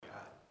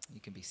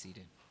You can be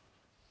seated.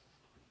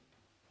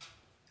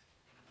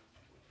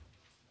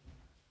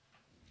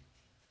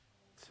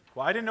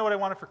 Well, I didn't know what I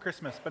wanted for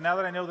Christmas, but now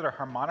that I know that a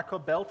harmonica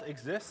belt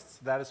exists,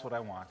 that is what I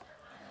want.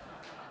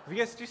 Do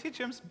you see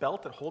Jim's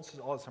belt that holds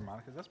all his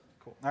harmonicas? That's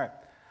cool. All right.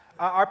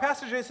 Our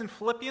passage is in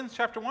Philippians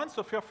chapter 1,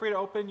 so feel free to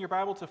open your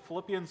Bible to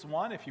Philippians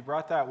 1 if you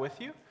brought that with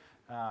you,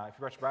 if you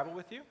brought your Bible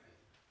with you.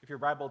 If your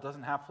Bible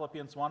doesn't have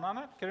Philippians 1 on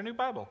it, get a new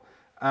Bible.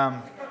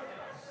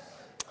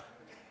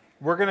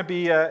 We're going to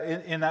be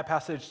in that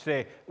passage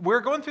today. We're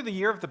going through the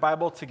year of the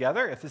Bible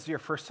together. If this is your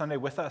first Sunday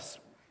with us,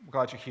 we're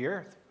glad you're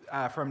here.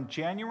 From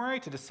January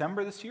to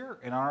December this year,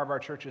 in honor of our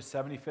church's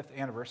 75th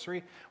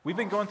anniversary, we've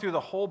been going through the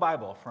whole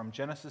Bible from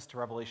Genesis to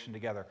Revelation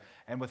together.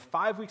 And with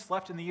 5 weeks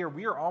left in the year,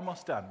 we are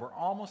almost done. We're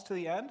almost to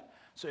the end.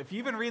 So if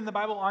you've been reading the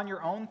Bible on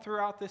your own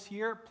throughout this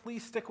year,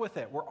 please stick with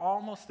it. We're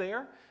almost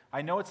there.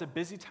 I know it's a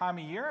busy time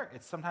of year.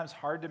 It's sometimes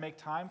hard to make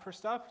time for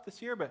stuff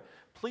this year, but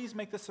please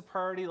make this a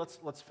priority.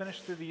 Let's finish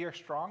through the year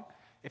strong.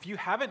 If you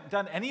haven't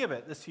done any of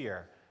it this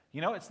year,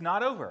 it's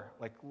not over.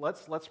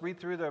 Let's read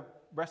through the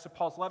rest of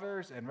Paul's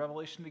letters and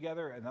Revelation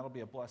together, and that'll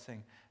be a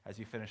blessing as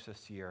you finish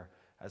this year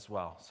as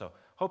well. So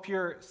hope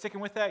you're sticking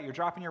with that. You're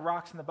dropping your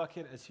rocks in the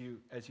bucket as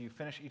you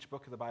finish each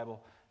book of the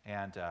Bible,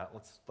 and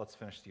let's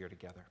finish the year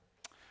together.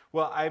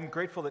 Well, I'm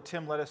grateful that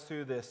Tim led us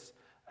through this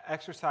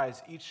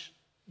exercise each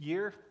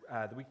year,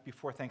 the week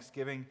before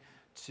Thanksgiving,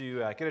 to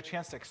get a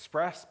chance to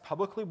express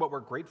publicly what we're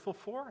grateful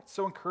for. It's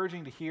so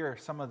encouraging to hear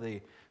some of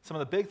the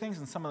big things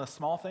and some of the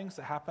small things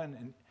that happen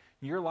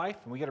in your life,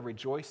 and we get to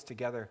rejoice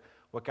together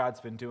what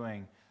God's been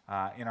doing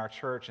in our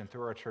church and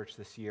through our church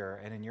this year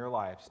and in your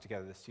lives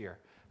together this year.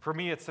 For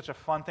me, it's such a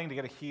fun thing to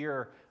get to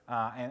hear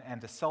and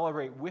to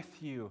celebrate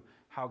with you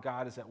how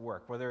God is at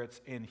work, whether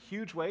it's in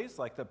huge ways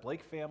like the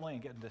Blake family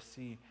and getting to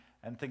see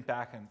and think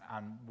back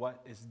on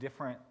what is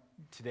different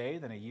today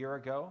than a year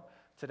ago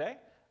today.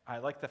 I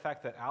like the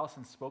fact that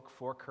Allison spoke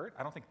for Kurt.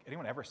 I don't think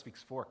anyone ever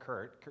speaks for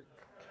Kurt.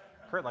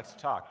 Kurt likes to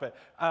talk, but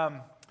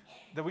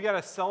that we got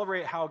to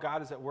celebrate how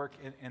God is at work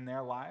in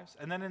their lives,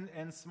 and then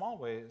in small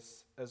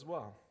ways as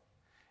well.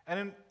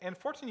 And in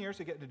 14 years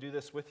of getting to do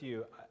this with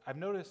you, I've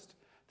noticed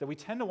that we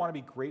tend to want to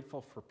be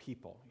grateful for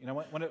people.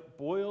 When it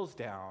boils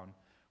down,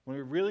 when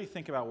we really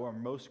think about what we're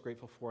most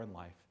grateful for in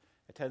life,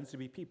 it tends to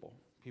be people.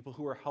 People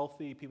who are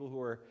healthy, people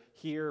who are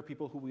here,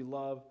 people who we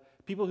love,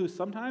 people who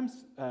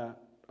sometimes,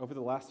 over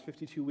the last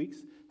 52 weeks,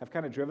 have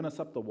kind of driven us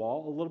up the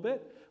wall a little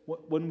bit.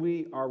 When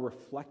we are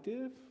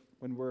reflective,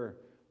 when we're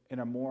in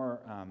a more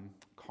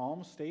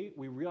calm state,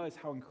 we realize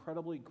how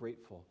incredibly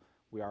grateful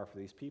we are for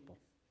these people.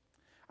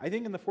 I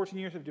think in the 14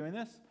 years of doing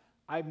this,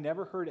 I've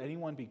never heard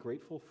anyone be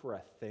grateful for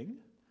a thing.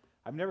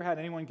 I've never had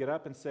anyone get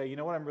up and say, you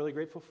know what I'm really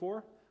grateful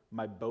for?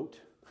 My boat,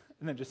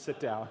 and then just sit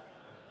down.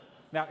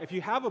 Now, if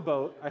you have a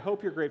boat, I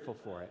hope you're grateful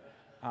for it.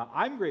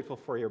 I'm grateful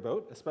for your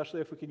boat,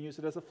 especially if we can use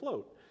it as a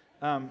float.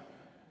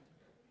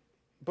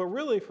 But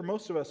really, for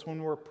most of us,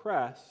 when we're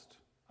pressed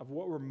of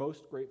what we're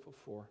most grateful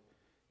for,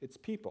 it's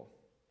people.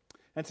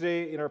 And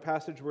today, in our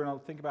passage, we're going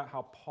to think about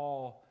how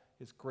Paul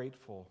is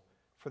grateful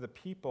for the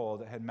people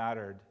that had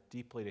mattered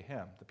deeply to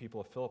him, the people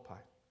of Philippi.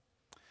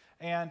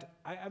 And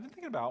I've been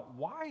thinking about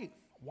why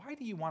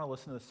do you want to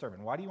listen to this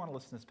sermon? Why do you want to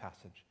listen to this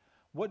passage?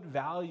 What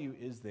value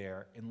is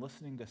there in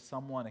listening to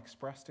someone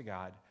express to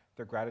God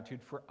their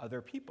gratitude for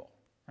other people?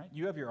 Right?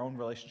 You have your own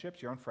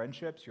relationships, your own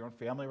friendships, your own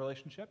family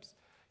relationships.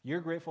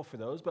 You're grateful for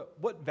those, but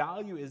what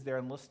value is there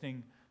in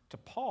listening to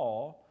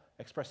Paul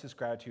express his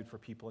gratitude for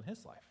people in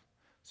his life?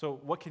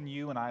 So what can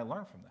you and I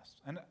learn from this?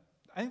 And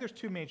I think there's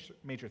two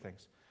major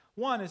things.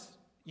 One is,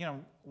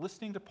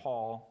 listening to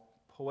Paul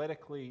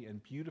poetically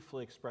and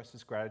beautifully express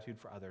his gratitude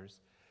for others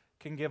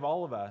can give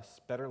all of us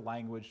better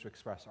language to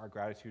express our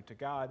gratitude to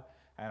God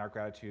and our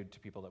gratitude to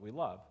people that we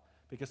love.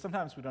 Because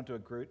sometimes we don't do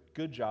a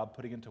good job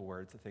putting into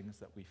words the things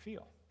that we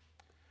feel.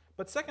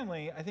 But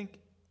secondly, I think,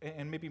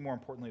 and maybe more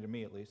importantly to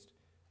me at least,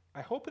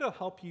 I hope it'll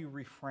help you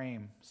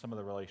reframe some of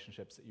the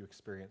relationships that you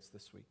experienced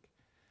this week.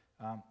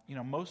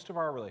 Most of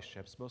our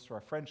relationships, most of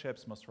our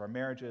friendships, most of our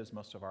marriages,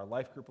 most of our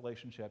life group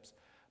relationships,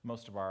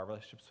 most of our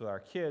relationships with our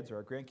kids or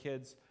our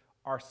grandkids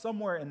are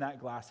somewhere in that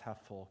glass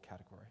half full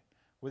category,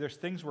 where there's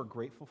things we're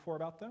grateful for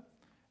about them,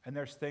 and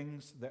there's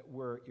things that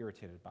we're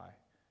irritated by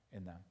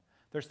in them.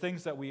 There's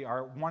things that we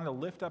are wanting to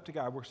lift up to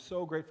God. We're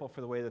so grateful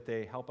for the way that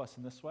they help us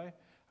in this way.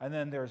 And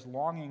then there's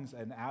longings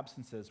and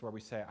absences where we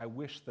say, I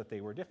wish that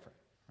they were different.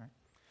 Right?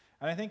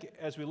 And I think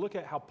as we look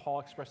at how Paul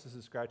expresses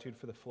his gratitude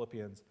for the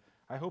Philippians,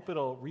 I hope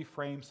it'll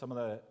reframe some of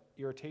the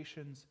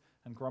irritations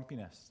and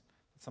grumpiness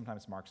that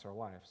sometimes marks our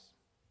lives.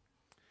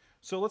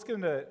 So let's get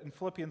into in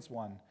Philippians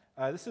 1.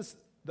 This is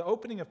the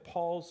opening of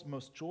Paul's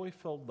most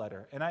joy-filled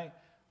letter. And I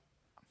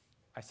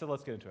said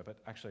let's get into it, but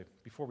actually,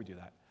 before we do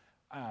that,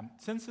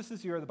 since this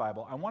is the year of the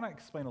Bible, I want to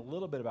explain a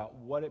little bit about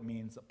what it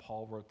means that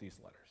Paul wrote these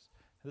letters.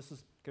 This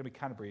is going to be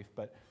kind of brief,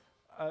 but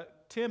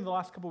Tim, the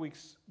last couple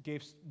weeks,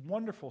 gave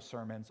wonderful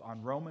sermons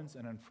on Romans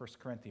and on 1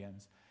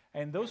 Corinthians.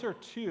 And those are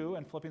two,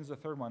 and Philippians is the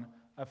third one,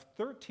 of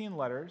 13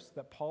 letters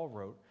that Paul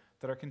wrote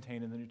that are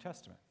contained in the New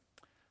Testament.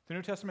 The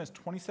New Testament is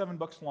 27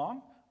 books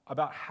long.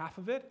 about half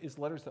of it is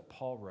letters that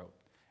Paul wrote.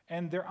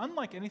 And they're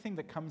unlike anything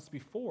that comes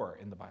before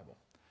in the Bible.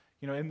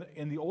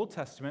 In the Old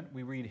Testament,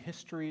 we read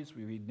histories,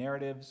 we read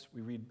narratives,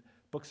 we read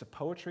books of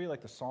poetry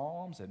like the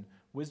Psalms and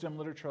wisdom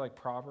literature like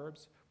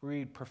Proverbs. We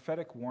read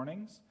prophetic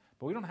warnings,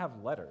 but we don't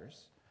have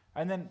letters.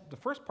 And then the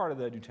first part of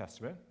the New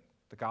Testament,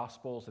 the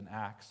Gospels and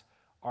Acts,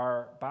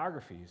 are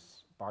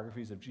biographies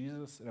of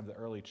Jesus and of the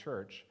early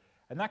church.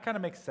 And that kind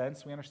of makes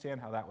sense. We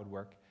understand how that would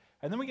work.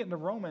 And then we get into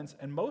Romans,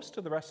 and most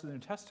of the rest of the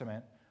New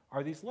Testament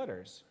are these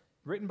letters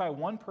written by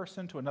one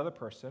person to another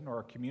person or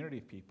a community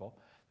of people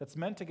that's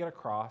meant to get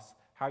across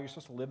how you're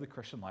supposed to live the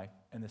Christian life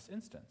in this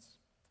instance.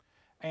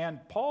 And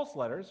Paul's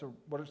letters, or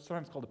what are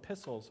sometimes called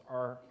epistles,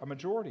 are a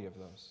majority of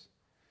those.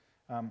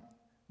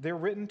 They're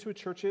written to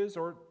churches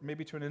or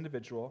maybe to an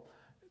individual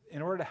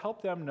in order to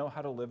help them know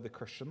how to live the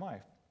Christian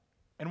life.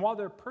 And while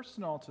they're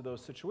personal to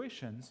those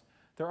situations,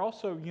 they're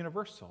also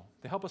universal.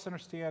 They help us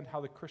understand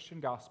how the Christian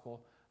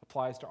gospel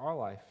applies to our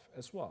life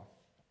as well.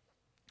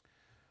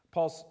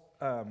 Paul's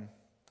the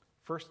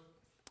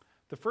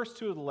first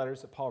two of the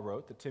letters that Paul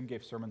wrote that Tim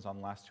gave sermons on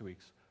the last 2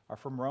 weeks are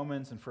from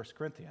Romans and 1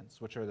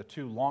 Corinthians, which are the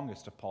two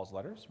longest of Paul's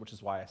letters, which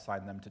is why I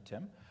assigned them to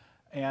Tim.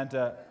 And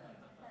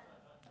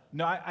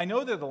no, I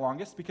know they're the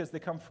longest because they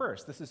come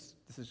first. This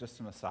is just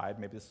an aside.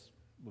 Maybe this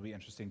will be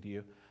interesting to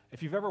you.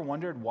 If you've ever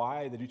wondered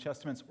why the New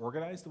Testament's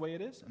organized the way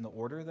it is, in the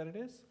order that it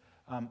is,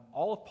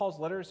 all of Paul's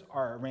letters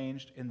are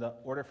arranged in the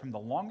order from the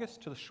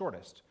longest to the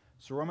shortest.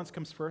 So Romans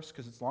comes first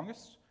because it's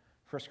longest.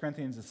 1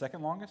 Corinthians is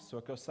second longest, so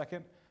it goes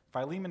second.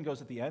 Philemon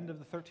goes at the end of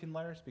the 13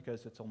 letters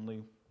because it's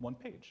only one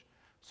page.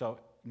 So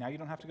now you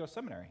don't have to go to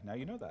seminary. Now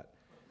you know that.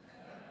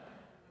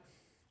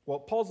 Well,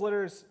 Paul's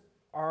letters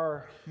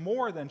are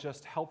more than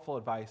just helpful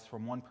advice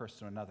from one person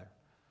to another.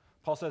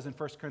 Paul says in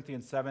 1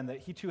 Corinthians 7 that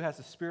he too has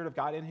the Spirit of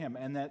God in him,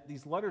 and that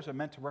these letters are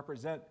meant to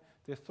represent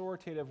the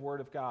authoritative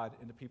Word of God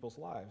into people's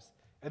lives.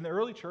 And the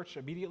early church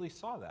immediately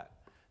saw that.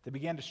 They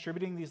began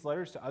distributing these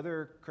letters to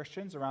other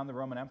Christians around the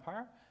Roman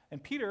Empire.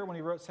 And Peter, when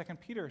he wrote 2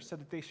 Peter, said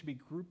that they should be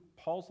grouped,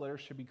 Paul's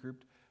letters should be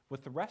grouped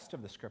with the rest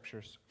of the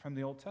scriptures from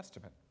the Old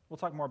Testament. We'll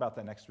talk more about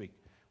that next week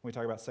when we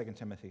talk about 2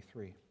 Timothy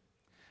 3. And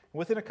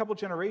within a couple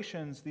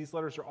generations, these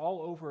letters are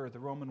all over the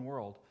Roman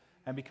world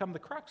and become the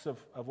crux of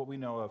what we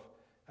know of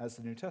as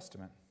the New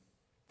Testament.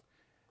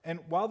 And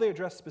while they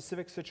address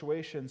specific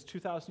situations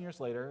 2,000 years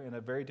later in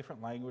a very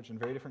different language and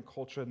very different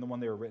culture than the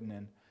one they were written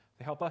in,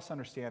 they help us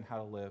understand how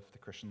to live the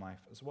Christian life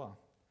as well.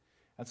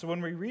 And so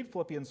when we read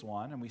Philippians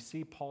 1 and we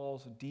see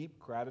Paul's deep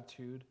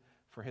gratitude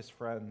for his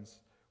friends,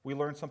 we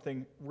learn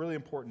something really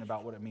important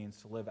about what it means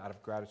to live out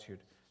of gratitude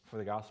for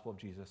the gospel of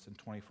Jesus in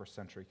 21st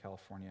century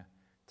California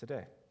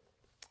today.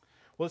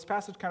 Well, this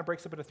passage kind of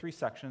breaks up into 3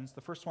 sections.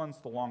 The first one's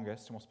the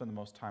longest, and we'll spend the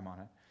most time on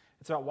it.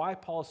 It's about why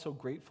Paul is so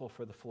grateful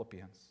for the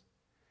Philippians.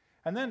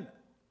 And then,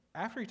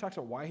 after he talks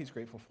about why he's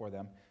grateful for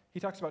them, he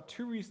talks about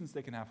 2 reasons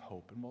they can have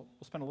hope. And we'll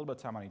spend a little bit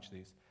of time on each of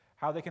these.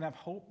 How they can have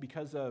hope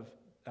because of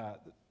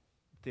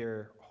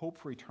their hope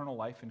for eternal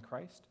life in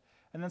Christ.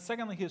 And then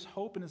secondly, his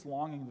hope and his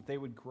longing that they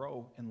would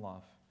grow in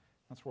love.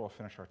 That's where we'll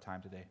finish our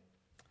time today.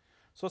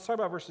 So let's talk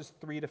about verses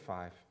 3 to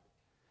 5.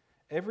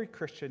 Every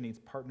Christian needs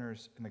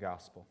partners in the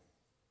gospel.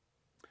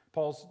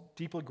 Paul's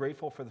deeply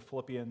grateful for the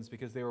Philippians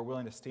because they were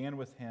willing to stand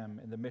with him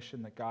in the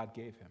mission that God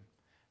gave him.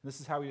 And this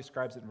is how he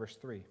describes it in verse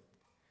 3.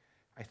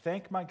 I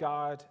thank my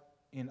God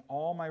in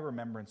all my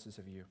remembrances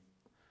of you,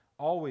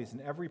 always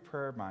in every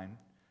prayer of mine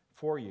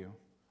for you,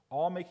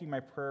 all making my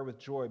prayer with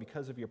joy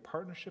because of your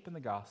partnership in the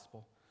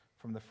gospel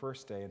from the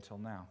first day until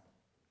now.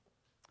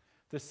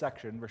 This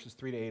section, verses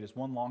 3 to 8, is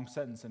one long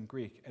sentence in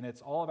Greek, and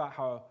it's all about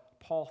how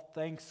Paul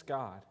thanks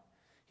God.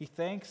 He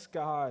thanks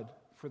God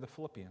for the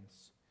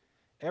Philippians.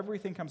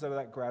 Everything comes out of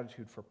that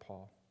gratitude for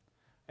Paul.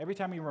 Every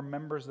time he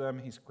remembers them,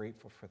 he's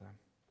grateful for them.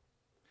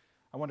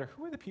 I wonder,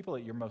 who are the people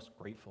that you're most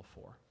grateful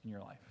for in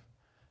your life?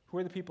 Who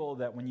are the people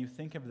that when you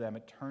think of them,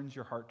 it turns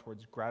your heart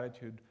towards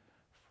gratitude,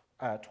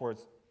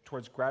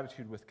 towards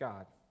gratitude with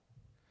God?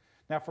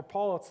 Now, for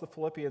Paul, it's the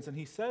Philippians, and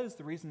he says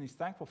the reason he's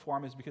thankful for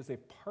them is because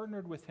they've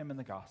partnered with him in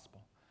the gospel.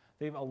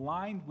 They've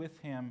aligned with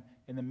him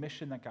in the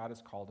mission that God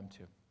has called him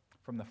to,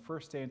 from the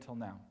first day until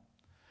now.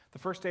 The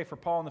first day for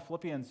Paul and the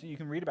Philippians, you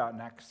can read about in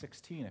Acts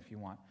 16 if you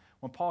want.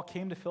 When Paul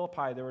came to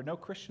Philippi, there were no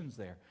Christians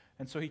there.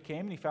 And so he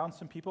came and he found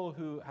some people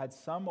who had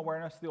some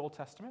awareness of the Old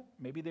Testament.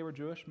 Maybe they were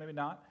Jewish, maybe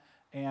not.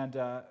 And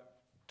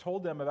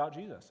told them about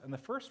Jesus. And the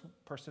first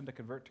person to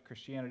convert to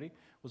Christianity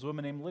was a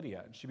woman named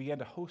Lydia. And she began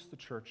to host the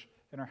church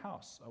in her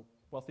house, a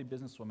wealthy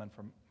businesswoman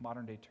from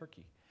modern-day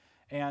Turkey.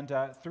 And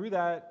through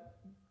that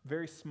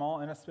very small,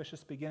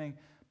 inauspicious beginning,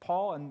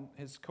 Paul and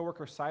his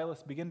co-worker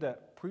Silas begin to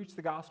preach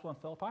the gospel in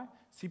Philippi,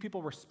 see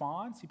people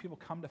respond, see people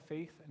come to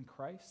faith in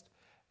Christ,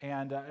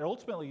 and it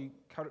ultimately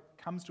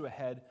comes to a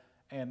head,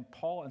 and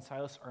Paul and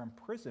Silas are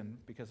imprisoned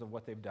because of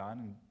what they've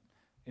done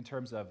in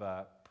terms of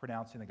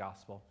pronouncing the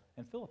gospel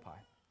in Philippi.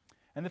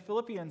 And the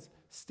Philippians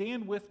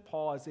stand with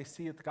Paul as they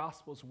see that the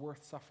gospel is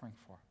worth suffering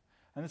for.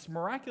 And this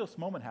miraculous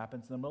moment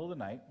happens in the middle of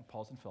the night when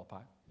Paul's in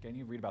Philippi. Again,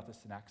 you read about this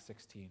in Acts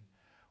 16,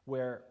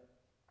 where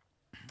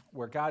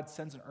where God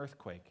sends an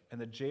earthquake and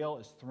the jail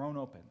is thrown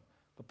open.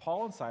 But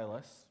Paul and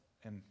Silas,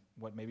 and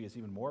what maybe is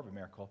even more of a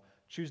miracle,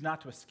 choose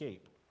not to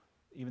escape,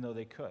 even though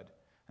they could.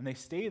 And they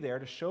stay there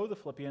to show the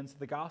Philippians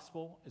the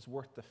gospel is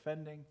worth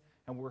defending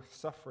and worth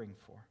suffering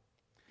for.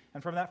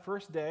 And from that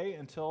first day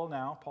until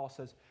now, Paul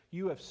says,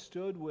 "You have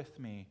stood with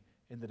me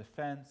in the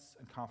defense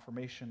and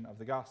confirmation of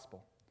the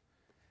gospel."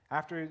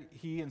 After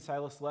he and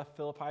Silas left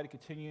Philippi to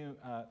continue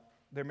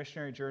their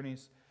missionary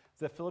journeys,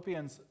 the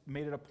Philippians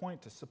made it a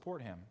point to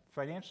support him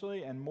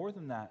financially and, more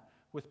than that,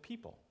 with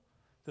people.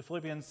 The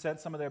Philippians sent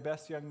some of their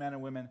best young men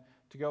and women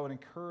to go and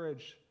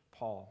encourage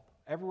Paul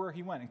everywhere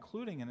he went,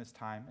 including in his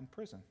time in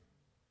prison.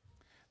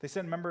 They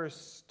sent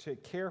members to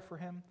care for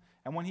him,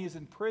 and when he is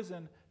in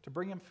prison, to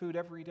bring him food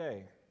every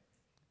day.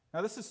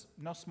 Now, this is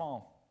no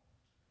small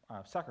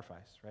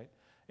sacrifice, right?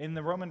 In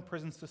the Roman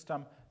prison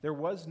system, there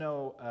was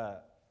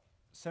no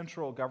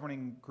central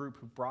governing group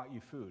who brought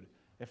you food.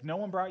 If no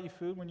one brought you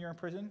food when you're in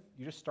prison,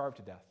 you just starved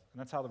to death. And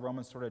that's how the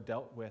Romans sort of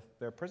dealt with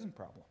their prison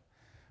problem.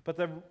 But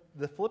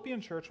the Philippian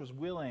church was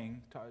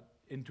willing to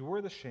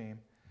endure the shame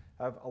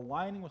of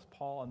aligning with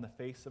Paul in the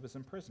face of his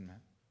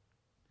imprisonment.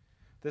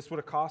 This would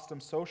have cost them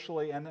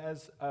socially, and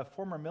as a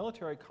former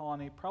military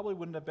colony, probably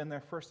wouldn't have been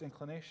their first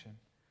inclination.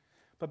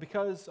 But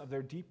because of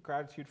their deep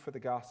gratitude for the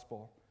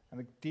gospel and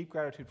the deep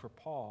gratitude for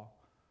Paul,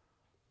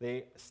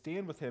 they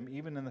stand with him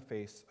even in the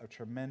face of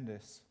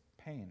tremendous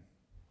pain.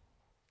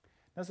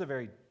 That's a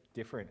very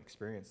different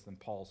experience than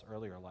Paul's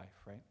earlier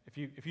life, right? If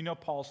you know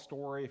Paul's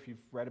story, if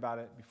you've read about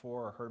it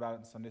before or heard about it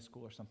in Sunday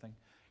school or something,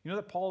 you know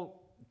that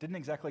Paul didn't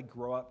exactly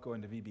grow up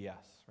going to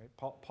VBS, right?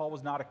 Paul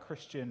was not a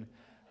Christian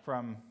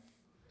from...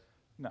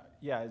 No,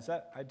 yeah,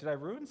 did I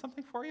ruin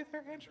something for you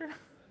there, Andrew?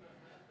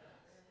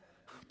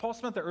 Paul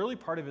spent the early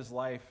part of his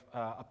life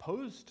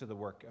opposed to the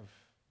work of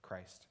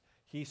Christ.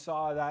 He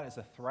saw that as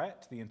a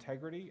threat to the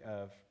integrity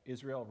of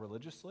Israel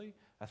religiously,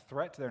 a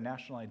threat to their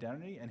national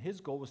identity, and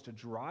his goal was to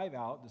drive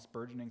out this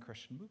burgeoning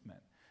Christian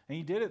movement. And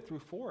he did it through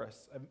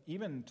force,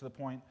 even to the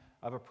point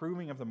of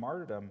approving of the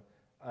martyrdom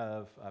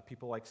of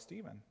people like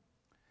Stephen.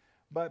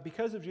 But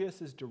because of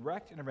Jesus'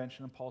 direct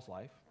intervention in Paul's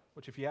life,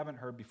 which if you haven't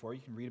heard before,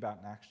 you can read about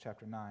in Acts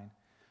chapter 9,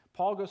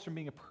 Paul goes from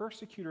being a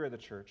persecutor of the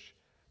church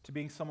to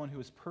being someone who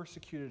is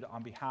persecuted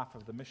on behalf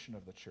of the mission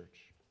of the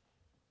church.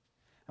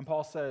 And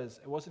Paul says,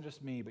 "It wasn't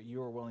just me, but you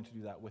were willing to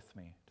do that with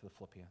me," to the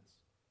Philippians.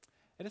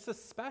 And it's a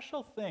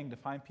special thing to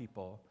find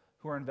people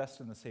who are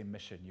invested in the same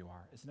mission you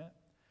are, isn't it?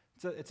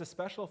 It's a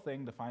special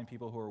thing to find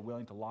people who are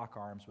willing to lock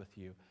arms with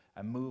you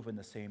and move in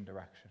the same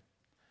direction.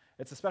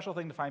 It's a special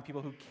thing to find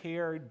people who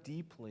care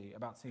deeply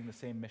about seeing the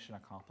same mission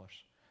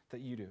accomplished that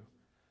you do.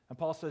 And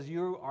Paul says,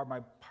 "You are my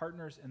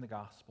partners in the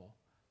gospel.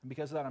 And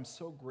because of that, I'm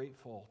so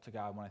grateful to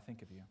God when I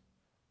think of you."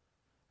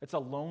 It's a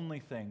lonely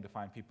thing to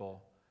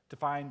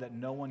find that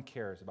no one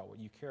cares about what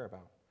you care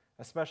about,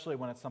 especially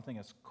when it's something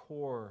as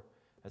core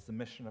as the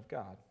mission of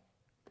God.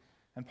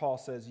 And Paul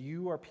says,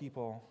 "You are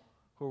people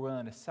who are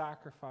willing to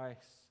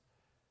sacrifice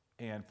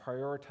and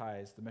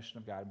prioritize the mission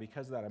of God. And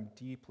because of that, I'm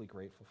deeply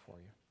grateful for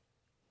you."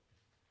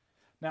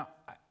 Now,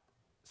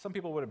 some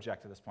people would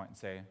object to this point and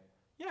say,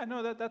 "Yeah,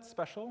 no, that's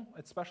special.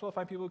 It's special to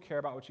find people who care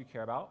about what you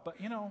care about. But,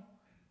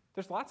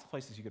 there's lots of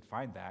places you could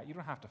find that. You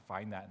don't have to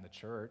find that in the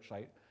church.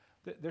 Like,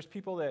 there's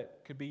people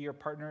that could be your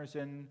partners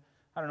in,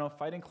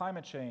 fighting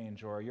climate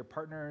change, or your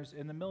partners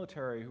in the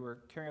military who are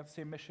carrying out the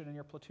same mission in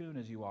your platoon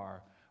as you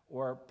are,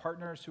 or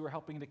partners who are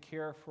helping to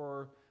care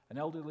for an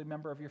elderly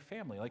member of your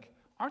family. Like,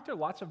 aren't there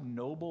lots of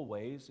noble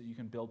ways that you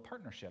can build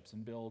partnerships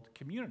and build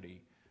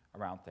community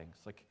around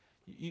things? Like,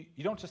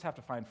 you don't just have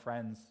to find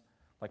friends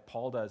like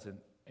Paul does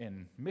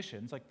in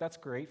missions. Like, that's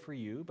great for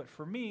you, but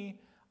for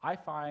me, I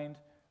find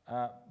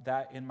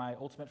that in my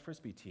ultimate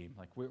Frisbee team.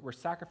 Like, we're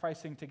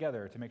sacrificing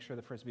together to make sure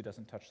the Frisbee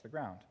doesn't touch the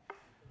ground."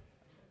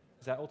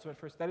 Is that ultimate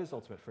Frisbee? That is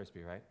ultimate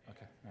Frisbee, right?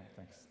 Okay, all right,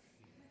 thanks.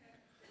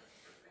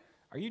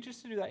 Are you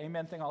just to do that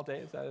amen thing all day?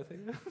 Is that a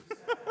thing?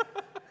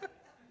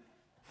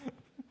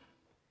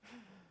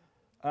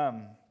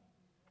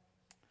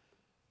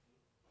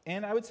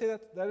 And I would say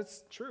that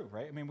is true,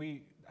 right? I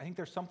mean, I think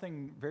there's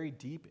something very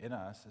deep in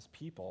us as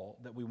people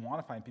that we want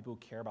to find people who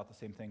care about the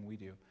same thing we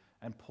do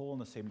and pull in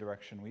the same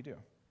direction we do.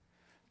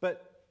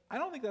 But I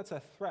don't think that's a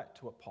threat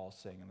to what Paul's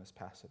saying in this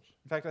passage.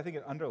 In fact, I think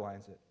it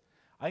underlines it.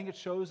 I think it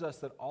shows us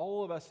that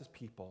all of us as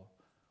people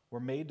were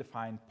made to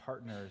find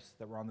partners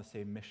that were on the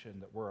same mission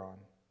that we're on.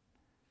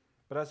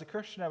 But as a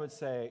Christian, I would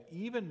say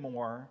even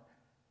more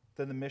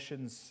than the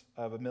missions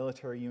of a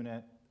military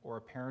unit or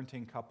a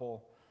parenting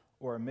couple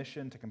or a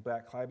mission to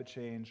combat climate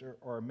change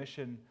or a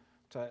mission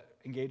to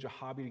engage a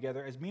hobby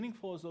together, as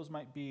meaningful as those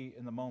might be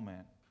in the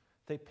moment,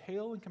 they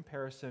pale in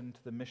comparison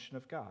to the mission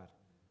of God.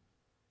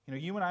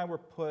 You and I were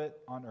put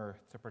on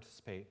earth to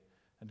participate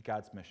in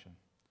God's mission,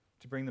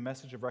 to bring the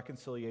message of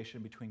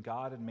reconciliation between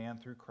God and man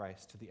through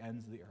Christ to the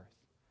ends of the earth.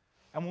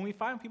 And when we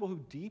find people who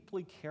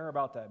deeply care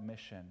about that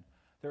mission,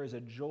 there is a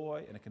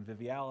joy and a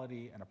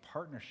conviviality and a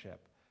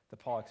partnership that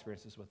Paul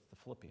experiences with the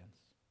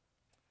Philippians.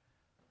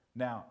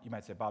 Now, you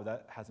might say, "Bob,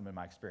 that hasn't been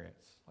my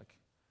experience. Like,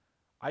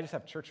 I just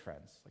have church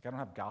friends. Like, I don't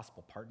have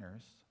gospel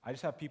partners. I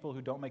just have people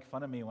who don't make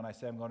fun of me when I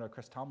say I'm going to a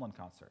Chris Tomlin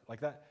concert. Like,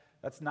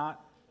 that's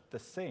not the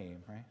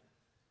same, right?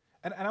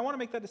 And I want to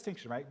make that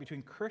distinction, right,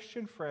 between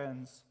Christian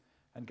friends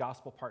and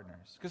gospel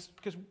partners.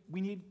 Because we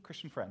need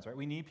Christian friends, right?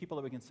 We need people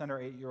that we can send our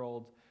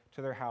 8-year-old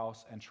to their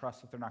house and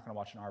trust that they're not going to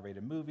watch an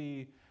R-rated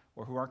movie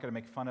or who aren't going to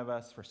make fun of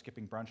us for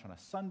skipping brunch on a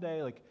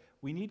Sunday. Like,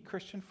 we need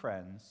Christian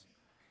friends.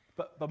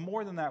 But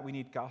more than that, we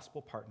need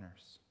gospel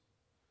partners.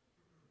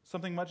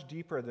 Something much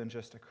deeper than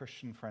just a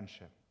Christian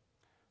friendship.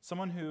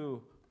 Someone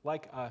who,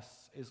 like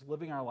us, is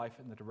living our life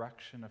in the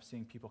direction of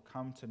seeing people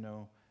come to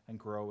know and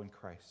grow in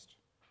Christ.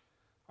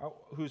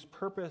 Whose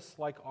purpose,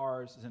 like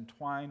ours, is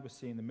entwined with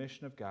seeing the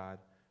mission of God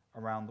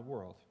around the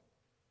world.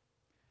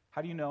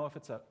 How do you know if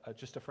it's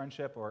just a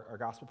friendship or a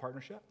gospel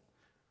partnership?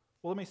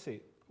 Well, let me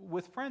see.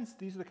 With friends,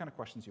 these are the kind of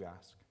questions you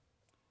ask.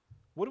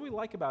 What do we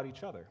like about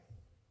each other?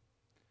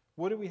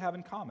 What do we have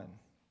in common?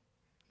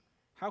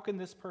 How can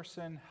this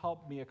person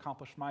help me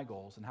accomplish my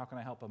goals, and how can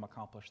I help them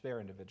accomplish their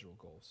individual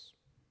goals?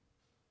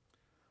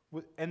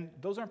 And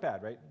those aren't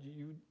bad, right?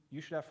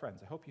 You should have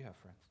friends. I hope you have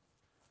friends.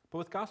 But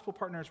with gospel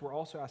partners, we're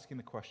also asking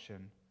the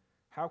question,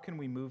 how can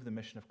we move the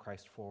mission of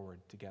Christ forward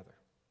together?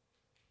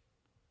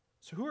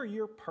 So who are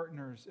your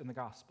partners in the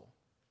gospel?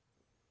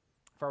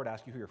 If I were to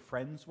ask you who your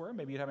friends were,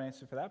 maybe you'd have an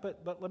answer for that,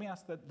 but let me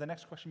ask the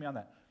next question beyond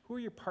that. Who are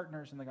your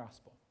partners in the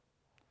gospel?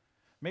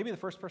 Maybe the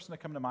first person to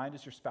come to mind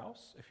is your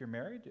spouse, if you're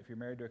married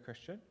to a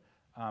Christian.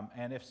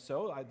 And if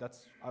so,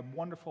 that's a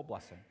wonderful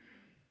blessing.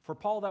 For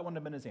Paul, that wouldn't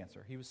have been his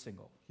answer. He was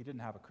single. He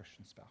didn't have a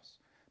Christian spouse.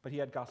 But he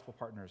had gospel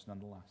partners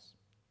nonetheless.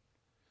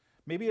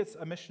 Maybe it's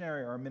a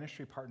missionary or a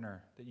ministry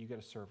partner that you get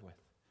to serve with.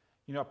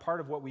 You know, a part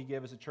of what we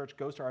give as a church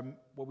goes to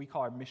what we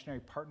call our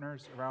missionary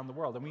partners around the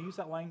world. And we use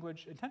that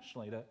language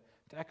intentionally to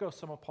echo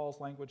some of Paul's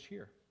language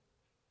here.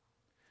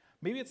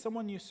 Maybe it's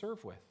someone you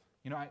serve with.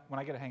 You know, when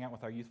I get to hang out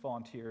with our youth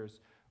volunteers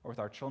or with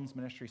our children's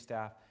ministry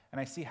staff,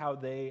 and I see how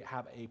they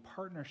have a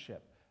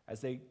partnership as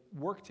they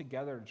work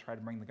together to try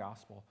to bring the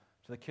gospel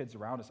to the kids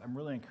around us, I'm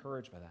really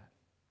encouraged by that.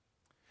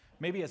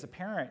 Maybe as a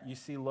parent, you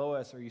see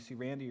Lois, or you see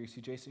Randy, or you see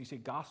Jason, you see a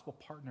gospel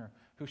partner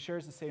who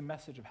shares the same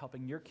message of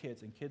helping your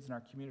kids and kids in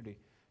our community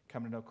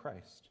come to know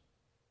Christ.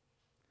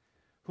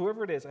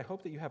 Whoever it is, I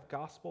hope that you have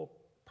gospel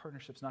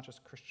partnerships, not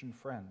just Christian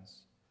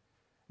friends.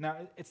 Now,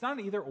 it's not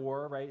an either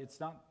or, right? It's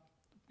not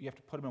you have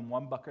to put them in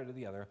one bucket or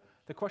the other.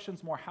 The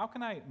question's more, how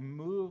can I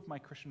move my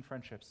Christian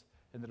friendships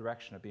in the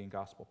direction of being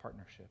gospel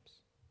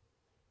partnerships?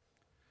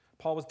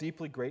 Paul was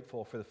deeply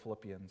grateful for the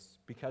Philippians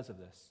because of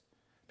this,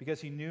 because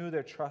he knew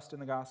their trust in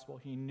the gospel,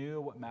 he knew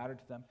what mattered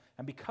to them,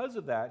 and because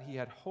of that, he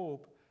had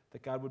hope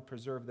that God would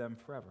preserve them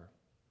forever.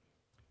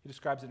 He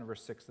describes it in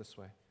verse 6 this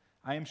way,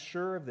 I am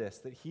sure of this,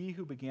 that he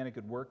who began a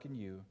good work in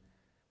you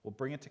will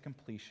bring it to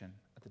completion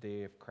at the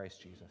day of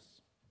Christ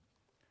Jesus.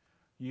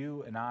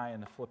 You and I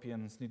and the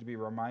Philippians need to be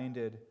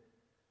reminded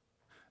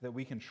that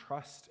we can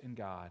trust in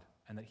God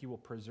and that he will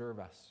preserve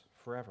us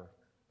forever.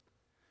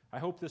 I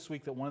hope this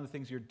week that one of the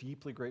things you're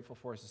deeply grateful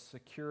for is the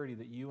security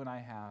that you and I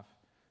have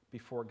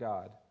before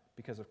God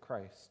because of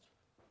Christ.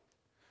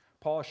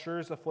 Paul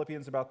assures the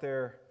Philippians about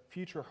their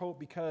future hope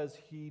because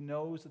he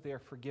knows that they are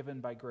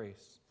forgiven by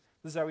grace.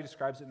 This is how he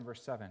describes it in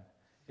verse 7.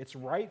 It's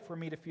right for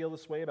me to feel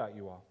this way about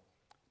you all,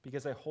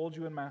 because I hold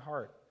you in my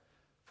heart,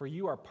 for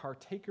you are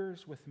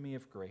partakers with me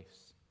of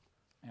grace.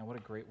 And what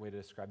a great way to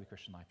describe the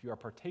Christian life. You are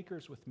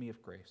partakers with me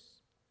of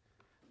grace,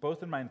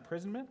 both in my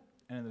imprisonment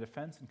and in the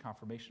defense and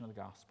confirmation of the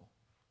gospel.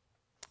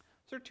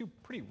 Those are two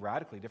pretty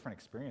radically different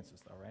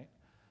experiences, though, right?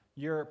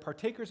 You're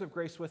partakers of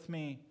grace with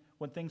me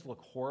when things look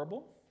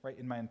horrible, right,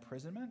 in my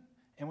imprisonment,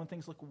 and when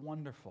things look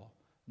wonderful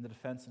in the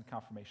defense and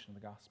confirmation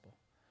of the gospel.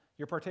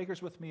 You're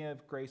partakers with me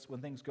of grace when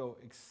things go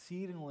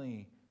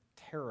exceedingly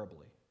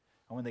terribly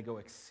and when they go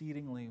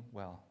exceedingly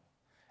well.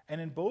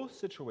 And in both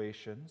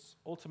situations,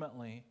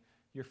 ultimately,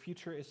 your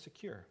future is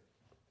secure.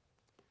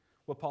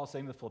 What Paul's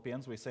saying to the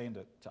Philippians, what he's saying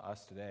to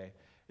us today,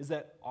 is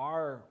that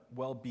our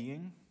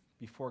well-being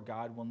before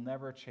God will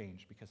never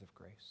change because of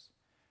grace.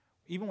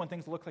 Even when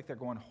things look like they're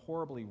going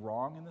horribly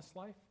wrong in this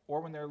life,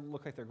 or when they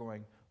look like they're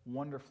going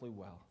wonderfully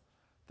well,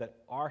 that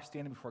our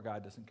standing before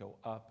God doesn't go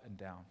up and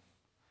down.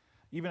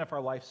 Even if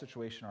our life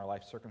situation, our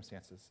life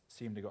circumstances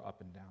seem to go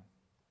up and down.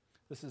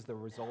 This is the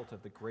result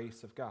of the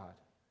grace of God.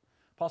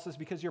 Paul says,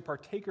 because you're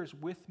partakers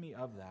with me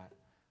of that,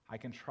 I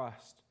can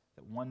trust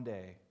that one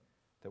day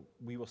that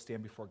we will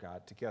stand before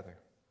God together.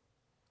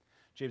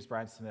 James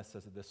Bryan Smith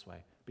says it this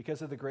way,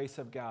 because of the grace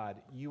of God,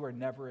 you are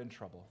never in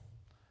trouble,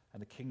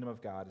 and the kingdom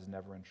of God is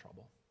never in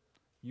trouble.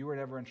 You are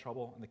never in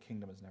trouble, and the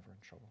kingdom is never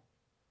in trouble.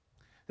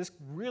 This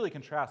really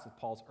contrasts with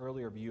Paul's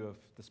earlier view of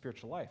the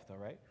spiritual life, though,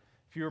 right?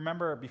 If you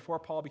remember, before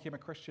Paul became a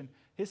Christian,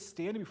 his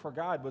standing before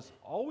God was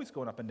always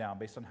going up and down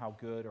based on how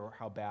good or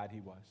how bad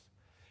he was.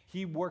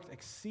 He worked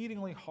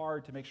exceedingly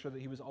hard to make sure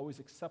that he was always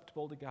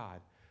acceptable to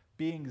God,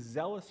 being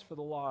zealous for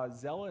the law,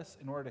 zealous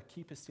in order to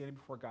keep his standing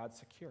before God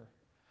secure.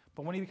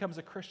 But when he becomes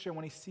a Christian,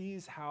 when he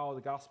sees how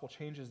the gospel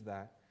changes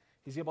that,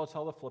 he's able to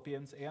tell the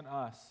Philippians and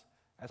us,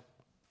 as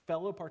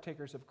fellow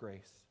partakers of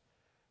grace,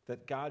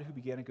 that God who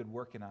began a good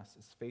work in us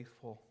is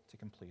faithful to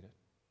complete it.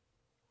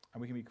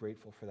 And we can be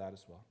grateful for that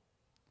as well.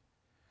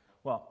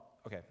 Well,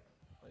 okay,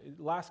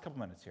 last couple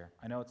minutes here.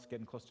 I know it's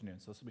getting close to noon,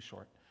 so this will be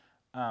short.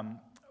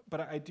 But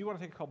I do want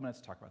to take a couple minutes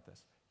to talk about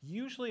this.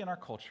 Usually in our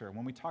culture,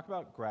 when we talk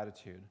about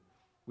gratitude,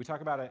 we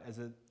talk about it as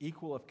an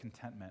equal of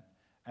contentment.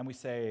 And we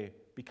say,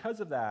 because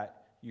of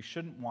that, you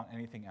shouldn't want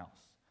anything else.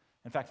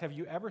 In fact, have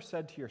you ever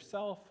said to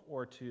yourself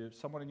or to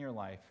someone in your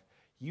life,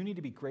 you need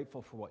to be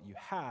grateful for what you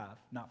have,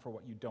 not for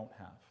what you don't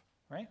have?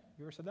 Right?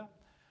 You ever said that?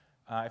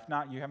 If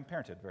not, you haven't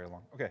parented very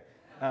long. Okay.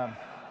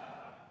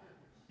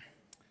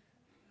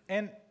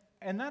 And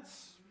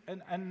that's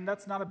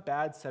not a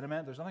bad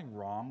sentiment. There's nothing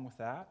wrong with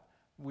that.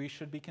 We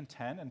should be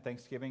content, and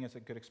Thanksgiving is a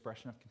good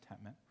expression of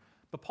contentment.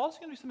 But Paul's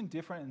going to do something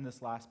different in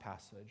this last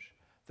passage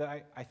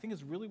that I think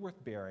is really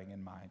worth bearing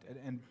in mind,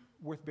 and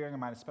worth bearing in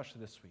mind especially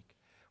this week,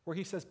 where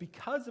he says,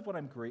 because of what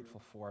I'm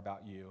grateful for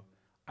about you,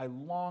 I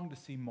long to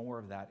see more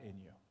of that in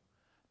you.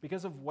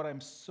 Because of what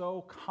I'm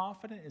so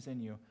confident is in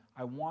you,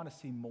 I want to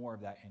see more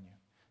of that in you.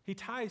 He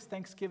ties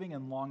thanksgiving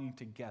and longing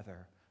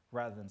together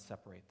rather than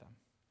separate them.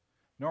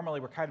 Normally,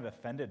 we're kind of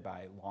offended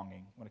by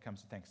longing when it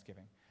comes to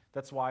Thanksgiving.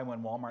 That's why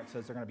when Walmart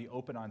says they're going to be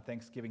open on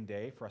Thanksgiving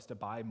Day for us to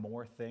buy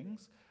more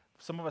things,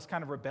 some of us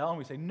kind of rebel and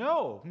we say,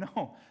 no,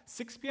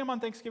 6 p.m. on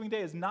Thanksgiving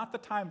Day is not the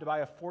time to buy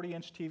a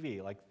 40-inch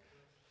TV. Like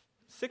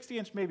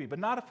 60-inch maybe, but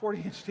not a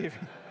 40-inch TV.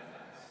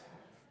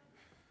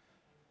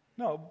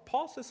 No,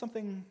 Paul says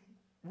something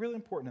really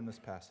important in this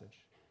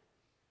passage.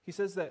 He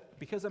says that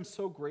because I'm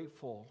so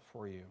grateful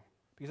for you,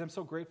 because I'm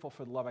so grateful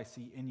for the love I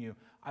see in you,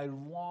 I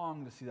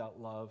long to see that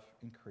love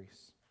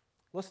increase.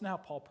 Listen to how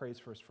Paul prays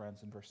for his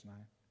friends in verse 9.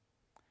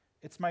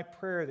 It's my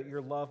prayer that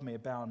your love may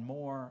abound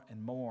more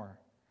and more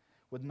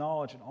with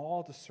knowledge and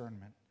all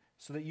discernment,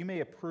 so that you may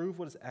approve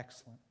what is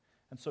excellent,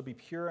 and so be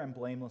pure and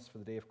blameless for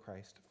the day of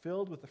Christ,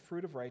 filled with the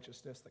fruit of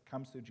righteousness that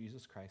comes through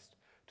Jesus Christ,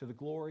 to the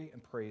glory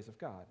and praise of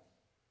God.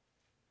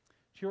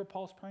 Do you hear what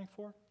Paul's praying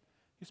for?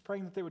 He's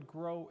praying that they would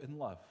grow in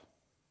love.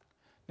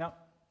 Now,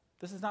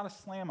 this is not a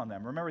slam on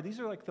them. Remember, these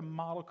are like the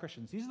model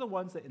Christians. These are the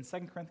ones that in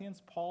 2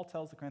 Corinthians, Paul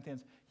tells the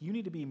Corinthians, you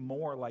need to be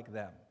more like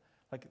them.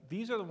 Like,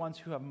 these are the ones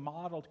who have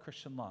modeled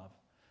Christian love.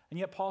 And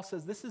yet Paul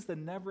says this is the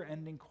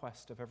never-ending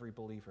quest of every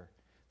believer,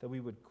 that we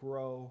would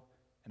grow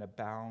and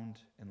abound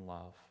in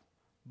love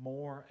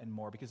more and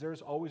more, because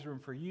there's always room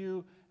for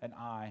you and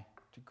I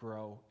to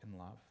grow in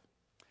love.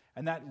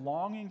 And that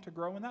longing to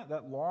grow in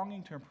that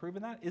longing to improve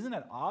in that, isn't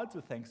at odds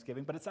with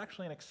Thanksgiving, but it's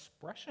actually an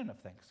expression of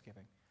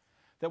Thanksgiving.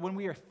 That when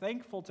we are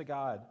thankful to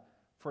God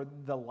for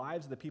the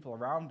lives of the people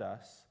around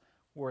us,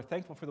 we're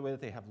thankful for the way that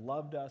they have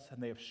loved us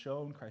and they have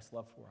shown Christ's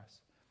love for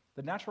us.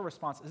 The natural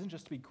response isn't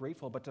just to be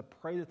grateful, but to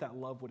pray that that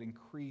love would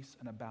increase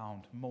and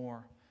abound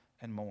more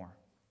and more.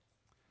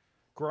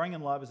 Growing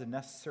in love is a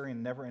necessary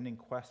and never-ending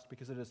quest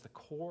because it is the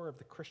core of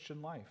the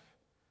Christian life.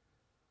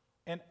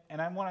 And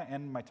I want to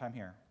end my time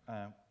here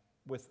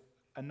with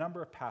a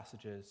number of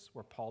passages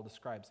where Paul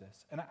describes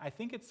this. And I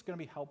think it's going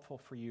to be helpful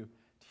for you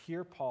to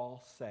hear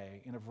Paul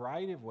say in a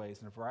variety of ways,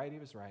 in a variety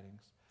of his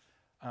writings,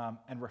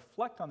 and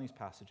reflect on these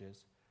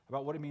passages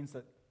about what it means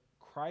that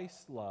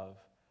Christ's love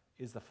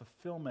is the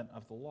fulfillment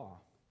of the law.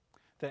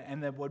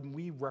 And that when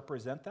we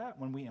represent that,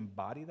 when we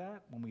embody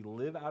that, when we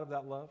live out of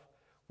that love,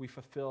 we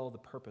fulfill the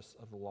purpose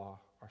of the law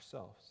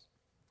ourselves.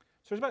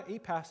 So there's about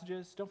 8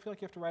 passages. Don't feel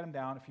like you have to write them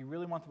down. If you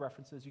really want the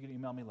references, you can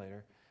email me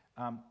later.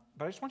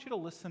 But I just want you to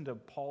listen to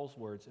Paul's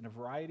words in a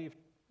variety of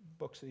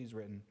books that he's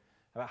written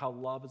about how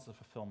love is the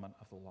fulfillment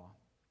of the law.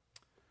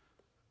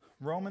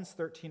 Romans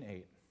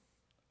 13:8.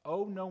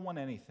 Owe no one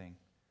anything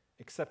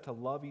except to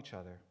love each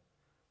other,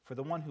 for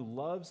the one who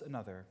loves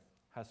another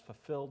has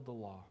fulfilled the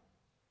law.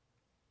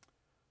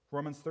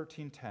 Romans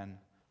 13:10.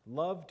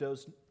 Love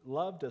does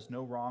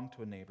no wrong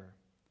to a neighbor.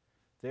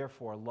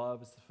 Therefore,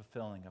 love is the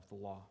fulfilling of the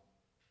law.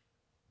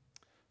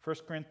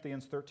 1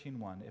 Corinthians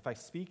 13:1. If I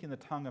speak in the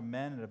tongue of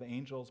men and of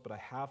angels, but I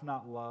have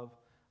not love,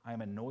 I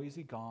am a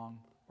noisy gong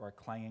or a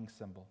clanging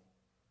cymbal.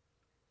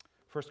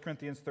 1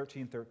 Corinthians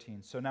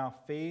 13:13. So now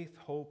faith,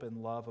 hope,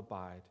 and love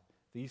abide,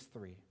 these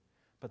 3,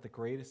 but the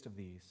greatest of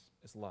these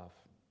is love.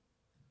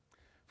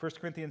 1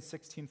 Corinthians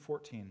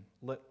 16:14.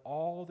 Let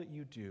all that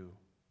you do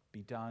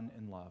be done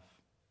in love.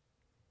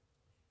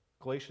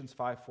 Galatians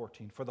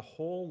 5:14. For the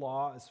whole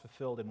law is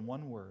fulfilled in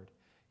one word,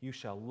 you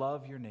shall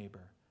love your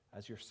neighbor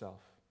as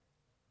yourself.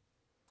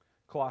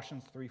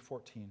 Colossians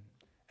 3:14.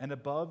 And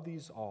above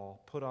these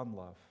all, put on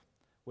love,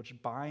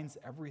 which binds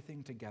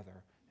everything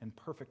together in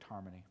perfect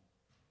harmony.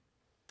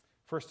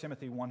 1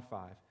 Timothy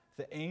 1:5.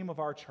 The aim of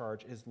our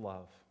charge is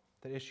love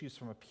that issues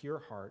from a pure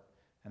heart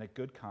and a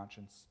good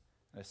conscience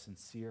and a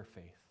sincere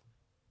faith.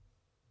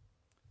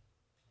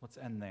 Let's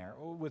end there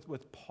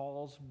with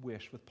Paul's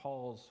wish, with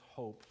Paul's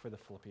hope for the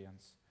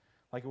Philippians,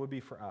 like it would be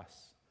for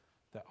us,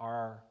 that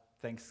our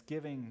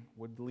Thanksgiving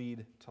would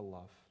lead to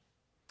love.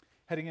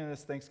 Heading into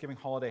this Thanksgiving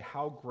holiday,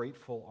 how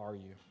grateful are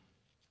you?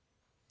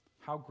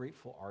 How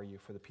grateful are you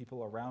for the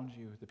people around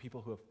you, the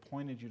people who have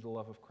pointed you to the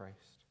love of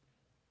Christ?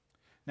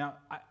 Now,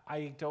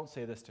 I don't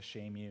say this to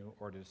shame you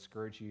or to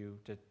discourage you,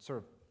 to sort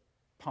of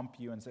pump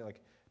you and say,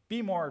 like,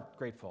 be more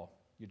grateful,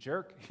 you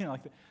jerk.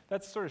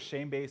 That's sort of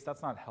shame-based.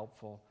 That's not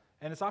helpful.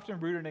 And it's often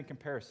rooted in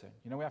comparison.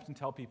 We often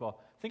tell people,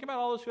 think about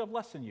all those who have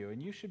less than you,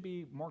 and you should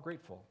be more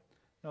grateful.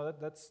 No,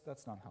 that's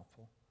not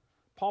helpful.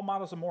 Paul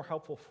models a more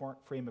helpful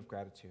frame of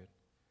gratitude.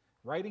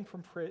 Writing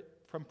from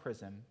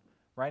prison,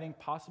 writing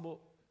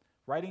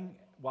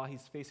while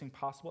he's facing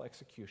possible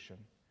execution,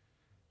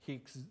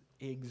 he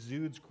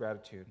exudes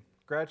gratitude.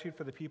 Gratitude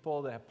for the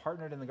people that have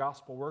partnered in the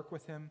gospel work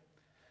with him,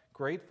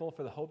 grateful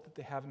for the hope that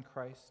they have in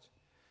Christ,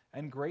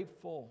 and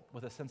grateful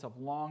with a sense of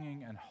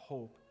longing and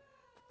hope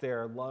that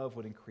their love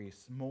would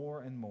increase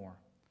more and more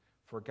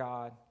for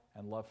God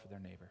and love for their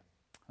neighbor.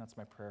 That's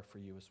my prayer for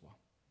you as well.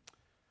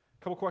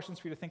 A couple questions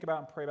for you to think about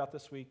and pray about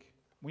this week.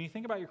 When you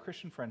think about your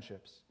Christian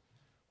friendships,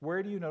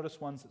 where do you notice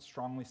ones that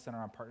strongly center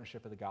on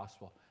partnership of the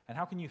gospel? And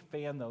how can you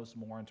fan those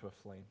more into a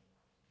flame?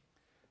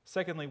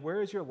 Secondly,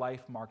 where is your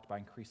life marked by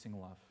increasing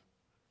love?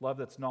 Love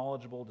that's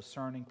knowledgeable,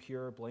 discerning,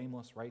 pure,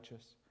 blameless,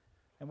 righteous.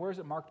 And where is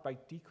it marked by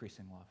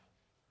decreasing love?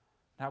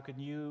 And how can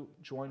you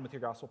join with your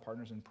gospel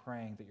partners in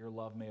praying that your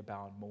love may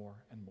abound more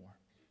and more?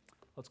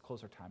 Let's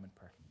close our time in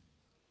prayer.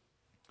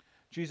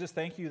 Jesus,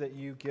 thank you that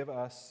you give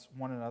us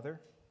one another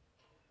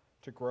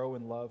to grow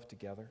in love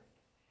together.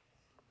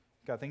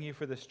 God, thank you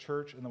for this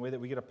church and the way that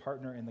we get a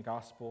partner in the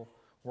gospel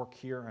work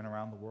here and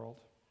around the world.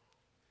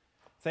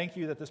 Thank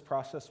you that this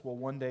process will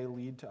one day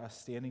lead to us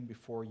standing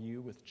before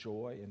you with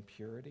joy and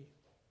purity.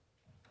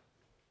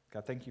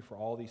 God, thank you for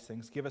all these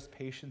things. Give us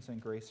patience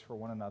and grace for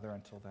one another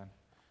until then,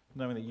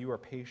 knowing that you are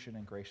patient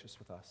and gracious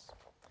with us.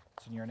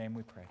 It's in your name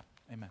we pray.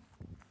 Amen.